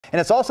And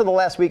it's also the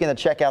last weekend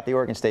to check out the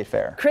Oregon State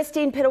Fair.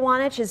 Christine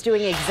Pitawanich is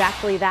doing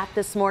exactly that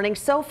this morning.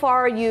 So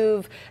far,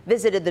 you've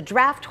visited the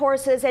draft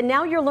horses, and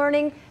now you're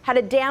learning how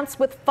to dance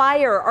with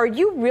fire. Are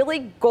you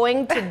really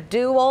going to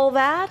do all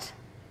that?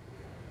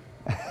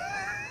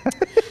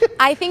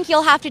 I think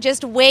you'll have to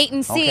just wait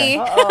and see.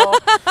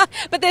 Okay.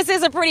 But this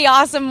is a pretty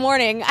awesome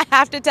morning, I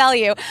have to tell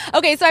you.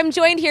 Okay, so I'm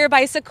joined here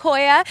by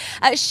Sequoia.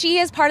 She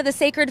is part of the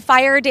Sacred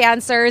Fire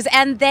Dancers,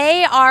 and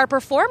they are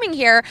performing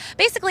here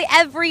basically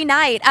every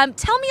night.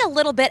 Tell me a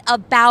little bit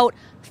about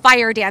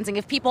fire dancing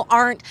if people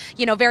aren't,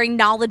 very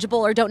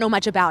knowledgeable or don't know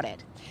much about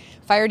it.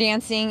 Fire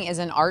dancing is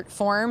an art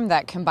form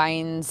that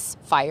combines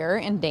fire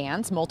and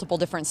dance, multiple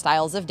different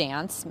styles of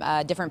dance.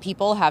 Different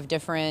people have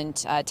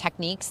different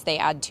techniques they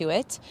add to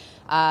it.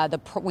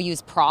 We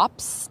use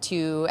props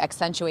to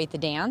accentuate the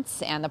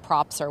dance, and the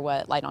props are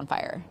what light on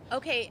fire.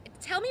 Okay,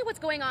 tell me what's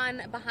going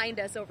on behind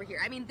us over here.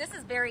 I mean, this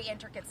is very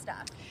intricate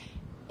stuff.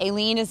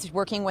 Aileen is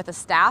working with a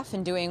staff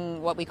and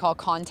doing what we call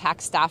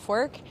contact staff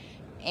work.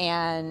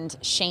 And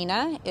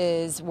Shayna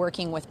is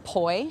working with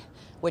poi,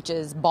 which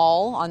is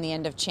ball on the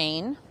end of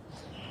chain.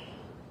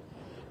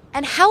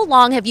 And how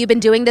long have you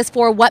been doing this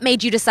for? What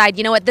made you decide,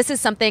 you know what, this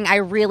is something I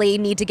really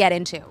need to get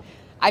into?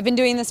 I've been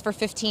doing this for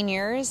 15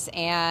 years,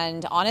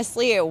 and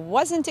honestly, it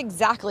wasn't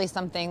exactly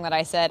something that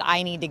I said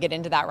I need to get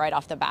into that right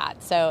off the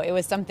bat. So it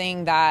was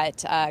something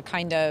that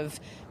kind of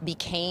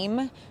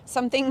became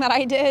something that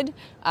I did.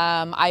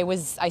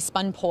 I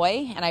spun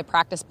poi and I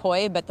practiced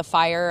poi, but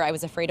I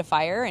was afraid of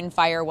fire, and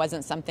fire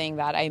wasn't something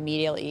that I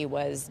immediately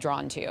was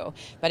drawn to,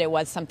 but it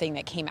was something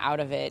that came out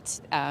of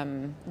it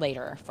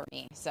later for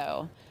me.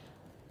 So.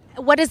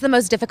 What is the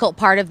most difficult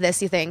part of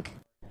this, you think?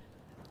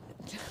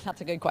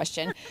 That's a good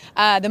question.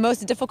 The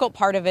most difficult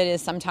part of it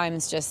is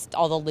sometimes just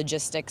all the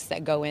logistics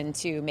that go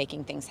into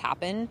making things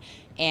happen.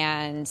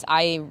 And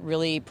I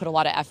really put a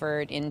lot of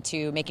effort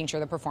into making sure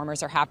the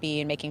performers are happy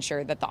and making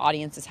sure that the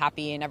audience is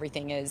happy and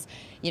everything is,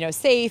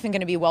 safe and going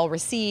to be well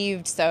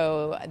received.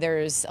 So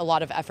there's a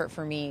lot of effort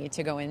for me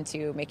to go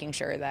into making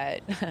sure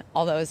that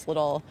all those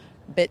little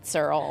bits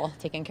are all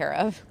taken care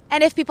of.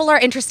 And if people are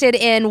interested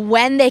in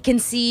when they can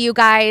see you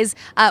guys,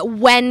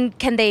 when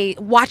can they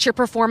watch your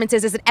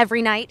performances? Is it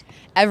every night?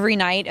 Every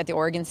night at the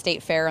Oregon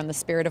State Fair on the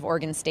Spirit of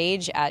Oregon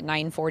stage at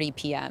 9:40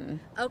 p.m.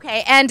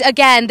 Okay, and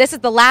again, this is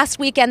the last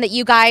weekend that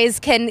you guys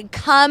can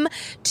come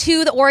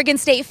to the Oregon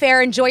State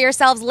Fair, enjoy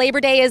yourselves.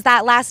 Labor Day is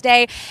that last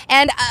day,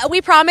 and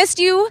we promised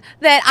you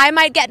that I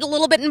might get a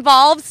little bit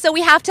involved, so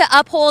we have to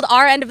uphold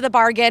our end of the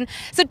bargain.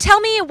 So tell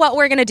me what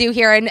we're going to do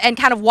here and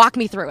kind of walk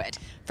me through it.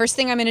 First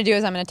thing I'm going to do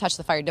is I'm going to touch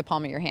the fire, dip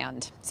palm of your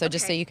hand. So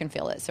just so you can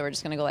feel it. So we're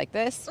just going to go like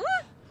this.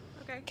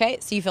 Ooh, okay,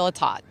 so you feel it's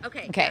hot.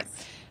 Okay. Yes.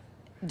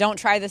 Don't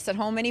try this at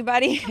home,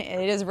 anybody.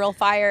 It is real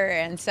fire.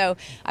 And so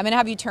I'm going to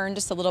have you turn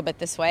just a little bit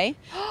this way.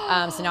 So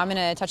now I'm going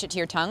to touch it to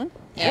your tongue.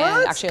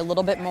 And actually a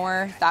little bit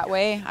more that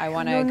way. I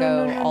want to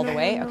go all the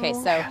way. Okay,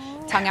 so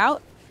tongue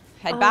out,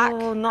 head back.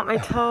 Oh, not my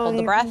tongue. Hold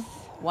the breath.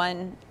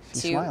 1,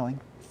 2,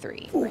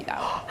 3. Breathe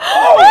out.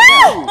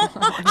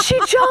 Oh! She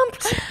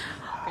jumped.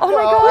 Oh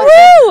my God!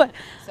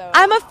 Woo!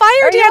 I'm a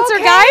fire dancer,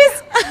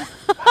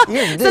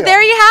 guys. So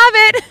there you have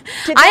it.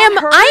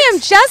 I am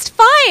just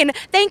fine.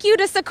 Thank you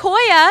to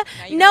Sequoia.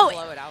 No.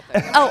 Blow it out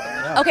there.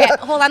 Oh, okay.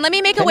 Hold on. Let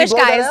me make a wish, you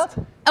blow guys. that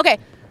out? Okay.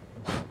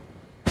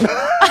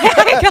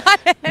 I got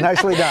it.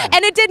 Nicely done.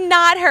 And it did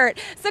not hurt.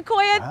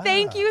 Sequoia,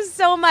 thank you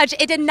so much.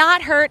 It did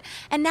not hurt.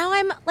 And now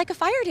I'm like a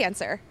fire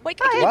dancer. Wait,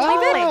 can you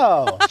believe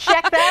it?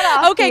 Check that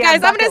off. Okay,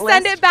 guys, I'm going to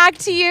send it back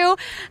to you.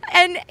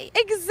 And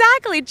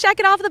exactly, check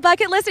it off the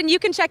bucket list. And you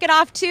can check it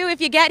off, too. If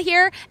you get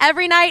here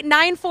every night,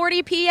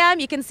 9:40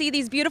 p.m., you can see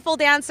these beautiful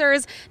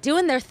dancers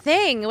doing their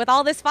thing with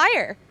all this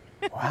fire.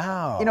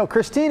 Wow.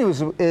 Christine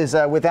is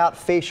without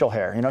facial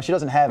hair. She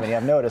doesn't have any.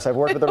 I've noticed. I've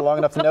worked with her long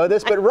enough to know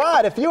this. But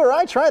Rod, if you or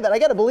I tried that, I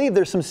got to believe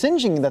there's some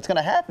singeing that's going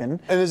to happen.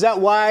 And is that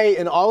why,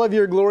 in all of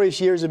your glorious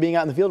years of being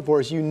out in the field for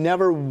us, you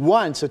never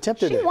once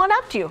attempted it? She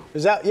one-upped you.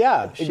 Is that,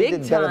 yeah. She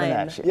did better than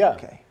that. Yeah.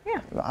 Okay.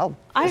 Yeah. Well,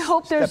 I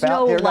hope there's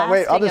no here.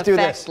 lasting I'll just do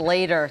effect this.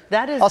 later.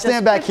 That is I'll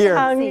stand back here.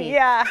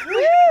 Yeah.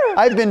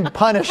 I've been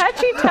punished.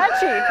 Touchy.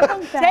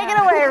 Take it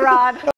away, Rod.